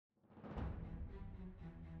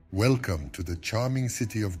Welcome to the charming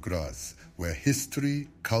city of Graz, where history,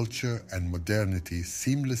 culture, and modernity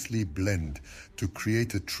seamlessly blend to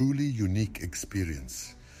create a truly unique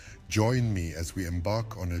experience. Join me as we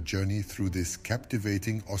embark on a journey through this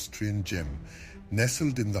captivating Austrian gem.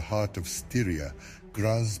 Nestled in the heart of Styria,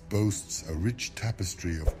 Graz boasts a rich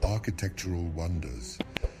tapestry of architectural wonders.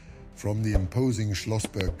 From the imposing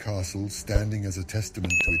Schlossberg Castle, standing as a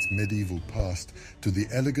testament to its medieval past, to the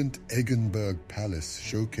elegant Eggenberg Palace,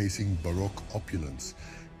 showcasing Baroque opulence,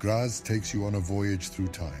 Graz takes you on a voyage through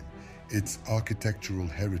time, its architectural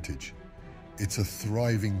heritage. It's a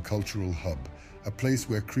thriving cultural hub, a place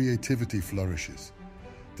where creativity flourishes.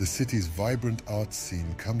 The city's vibrant arts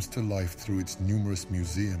scene comes to life through its numerous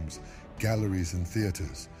museums, galleries, and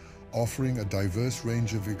theaters, offering a diverse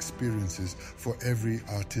range of experiences for every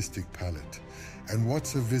artistic palate. And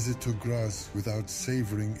what's a visit to Graz without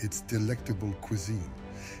savoring its delectable cuisine?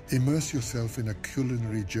 Immerse yourself in a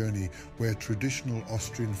culinary journey where traditional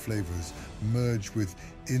Austrian flavors merge with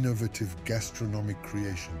innovative gastronomic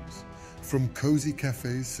creations. From cozy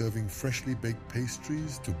cafes serving freshly baked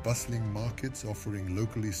pastries to bustling markets offering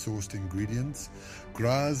locally sourced ingredients,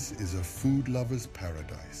 Graz is a food lover's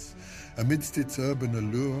paradise. Amidst its urban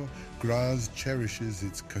allure, Graz cherishes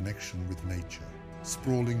its connection with nature.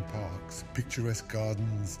 Sprawling parks, picturesque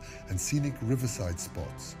gardens, and scenic riverside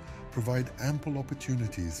spots provide ample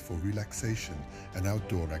opportunities for relaxation and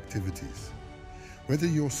outdoor activities. Whether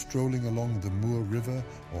you're strolling along the Mur River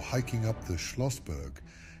or hiking up the Schlossberg,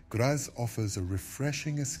 Graz offers a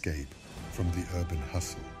refreshing escape from the urban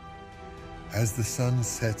hustle. As the sun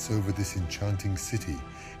sets over this enchanting city,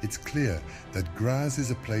 it's clear that Graz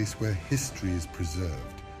is a place where history is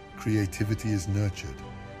preserved, creativity is nurtured,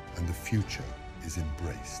 and the future is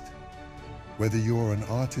embraced. Whether you're an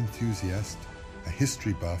art enthusiast, a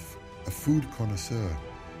history buff, a food connoisseur,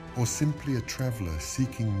 or simply a traveler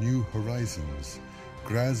seeking new horizons,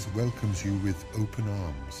 Graz welcomes you with open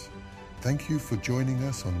arms. Thank you for joining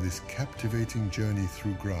us on this captivating journey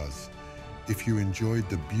through Graz. If you enjoyed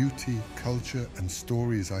the beauty, culture, and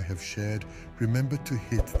stories I have shared, remember to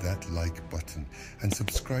hit that like button and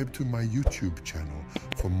subscribe to my YouTube channel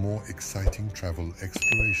for more exciting travel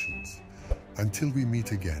explorations. Until we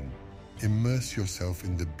meet again, immerse yourself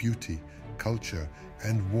in the beauty, culture,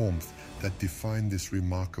 and warmth that define this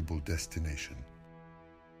remarkable destination.